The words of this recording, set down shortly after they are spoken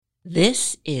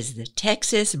This is the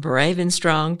Texas Brave and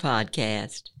Strong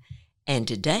podcast, and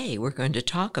today we're going to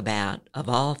talk about, of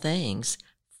all things,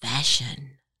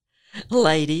 fashion.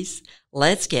 Ladies,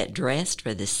 let's get dressed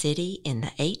for the city in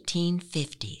the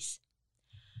 1850s.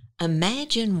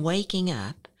 Imagine waking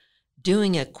up,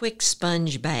 doing a quick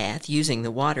sponge bath using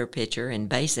the water pitcher and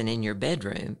basin in your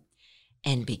bedroom,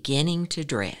 and beginning to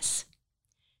dress.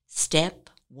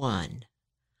 Step 1.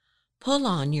 Pull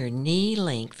on your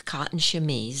knee-length cotton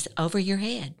chemise over your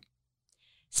head.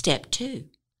 Step 2.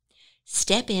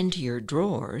 Step into your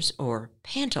drawers or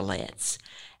pantalettes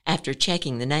after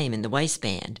checking the name in the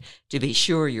waistband to be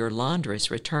sure your laundress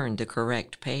returned the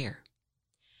correct pair.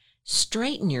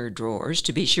 Straighten your drawers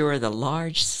to be sure the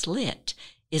large slit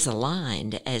is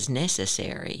aligned as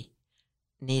necessary.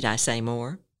 Need I say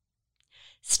more?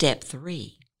 Step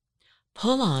 3.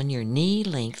 Pull on your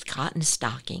knee-length cotton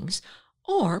stockings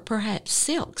or perhaps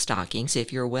silk stockings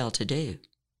if you're well-to-do.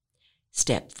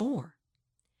 Step 4.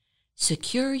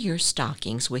 Secure your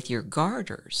stockings with your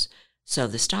garters so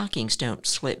the stockings don't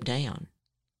slip down.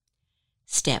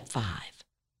 Step 5.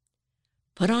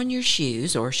 Put on your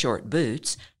shoes or short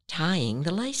boots, tying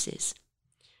the laces.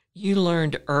 You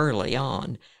learned early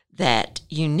on that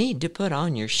you need to put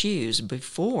on your shoes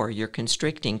before your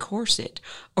constricting corset,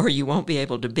 or you won't be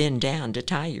able to bend down to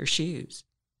tie your shoes.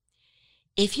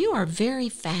 If you are very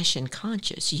fashion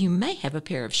conscious, you may have a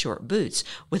pair of short boots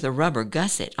with a rubber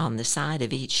gusset on the side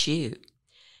of each shoe.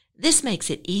 This makes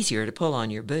it easier to pull on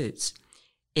your boots.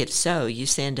 If so, you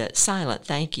send a silent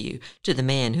thank you to the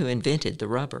man who invented the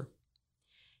rubber.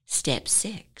 Step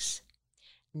 6.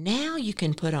 Now you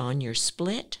can put on your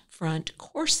split front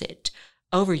corset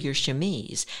over your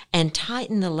chemise and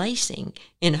tighten the lacing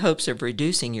in hopes of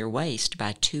reducing your waist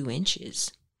by 2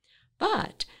 inches.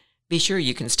 But be sure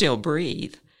you can still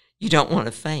breathe. You don't want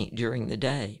to faint during the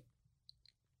day.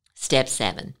 Step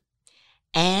 7.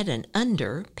 Add an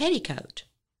under petticoat,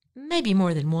 maybe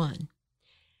more than one.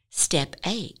 Step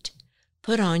 8.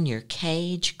 Put on your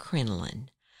cage crinoline,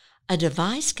 a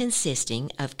device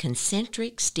consisting of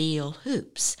concentric steel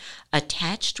hoops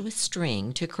attached with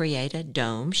string to create a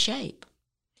dome shape.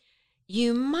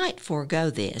 You might forego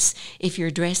this if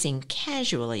you're dressing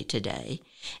casually today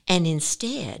and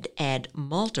instead add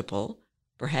multiple,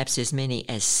 perhaps as many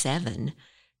as 7,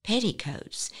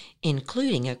 petticoats,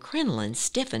 including a crinoline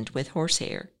stiffened with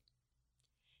horsehair.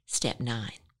 Step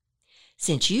 9.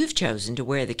 Since you've chosen to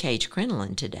wear the cage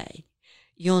crinoline today,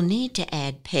 you'll need to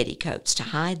add petticoats to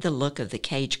hide the look of the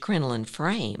cage crinoline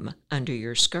frame under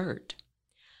your skirt.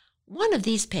 One of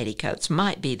these petticoats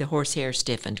might be the horsehair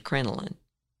stiffened crinoline.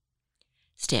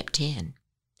 Step 10.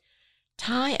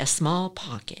 Tie a small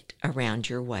pocket around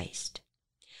your waist.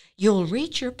 You'll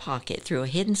reach your pocket through a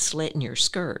hidden slit in your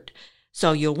skirt,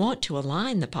 so you'll want to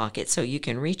align the pocket so you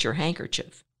can reach your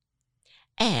handkerchief.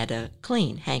 Add a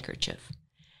clean handkerchief.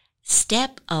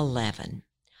 Step 11.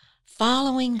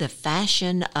 Following the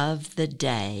fashion of the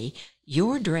day,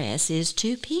 your dress is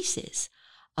 2 pieces,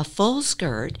 a full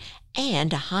skirt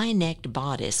and a high-necked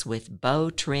bodice with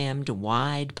bow-trimmed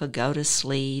wide pagoda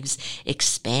sleeves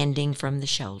expanding from the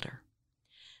shoulder.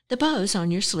 The bows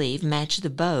on your sleeve match the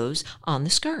bows on the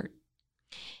skirt.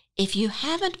 If you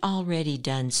haven't already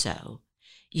done so,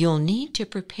 you'll need to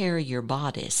prepare your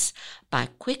bodice by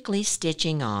quickly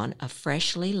stitching on a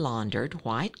freshly laundered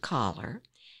white collar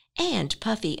and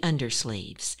puffy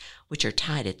undersleeves, which are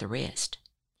tied at the wrist.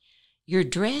 Your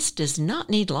dress does not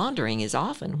need laundering as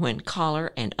often when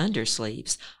collar and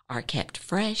undersleeves are kept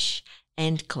fresh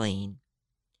and clean.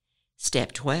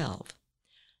 Step 12.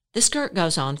 The skirt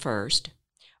goes on first.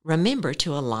 Remember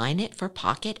to align it for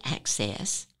pocket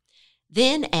access.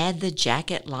 Then add the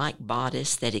jacket-like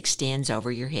bodice that extends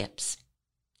over your hips.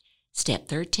 Step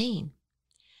 13.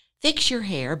 Fix your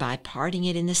hair by parting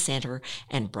it in the center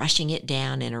and brushing it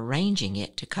down and arranging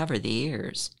it to cover the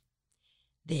ears.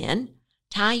 Then,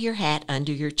 tie your hat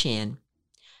under your chin.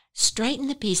 Straighten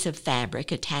the piece of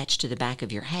fabric attached to the back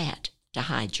of your hat to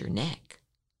hide your neck.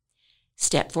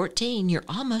 Step 14, you're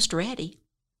almost ready.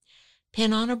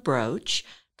 Pin on a brooch,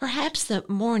 perhaps the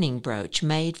mourning brooch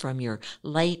made from your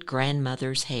late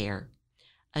grandmother's hair,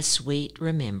 a sweet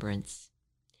remembrance.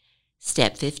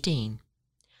 Step 15.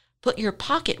 Put your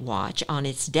pocket watch on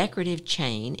its decorative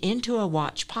chain into a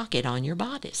watch pocket on your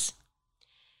bodice.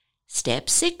 Step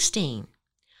 16.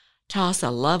 Toss a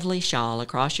lovely shawl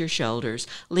across your shoulders,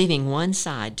 leaving one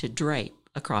side to drape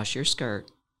across your skirt.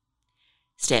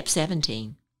 Step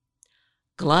 17.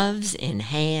 Gloves in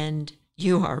hand,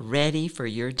 you are ready for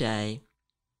your day.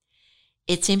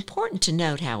 It's important to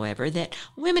note, however, that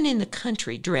women in the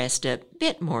country dressed a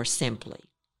bit more simply.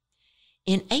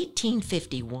 In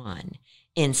 1851,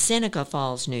 In Seneca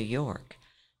Falls, New York,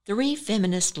 3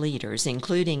 feminist leaders,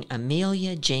 including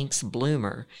Amelia Jinks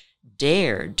Bloomer,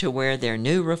 dared to wear their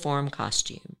new reform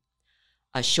costume: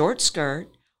 a short skirt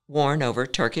worn over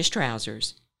Turkish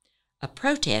trousers, a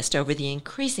protest over the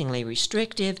increasingly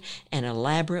restrictive and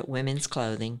elaborate women's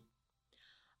clothing.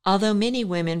 Although many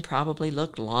women probably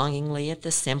looked longingly at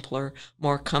the simpler,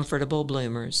 more comfortable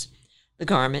bloomers, the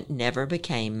garment never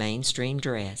became mainstream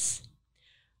dress.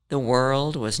 The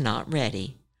world was not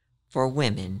ready for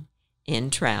women in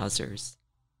trousers.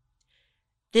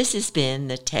 This has been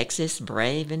the Texas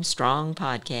Brave and Strong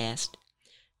podcast,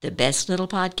 the best little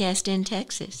podcast in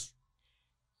Texas.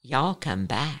 Y'all come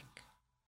back.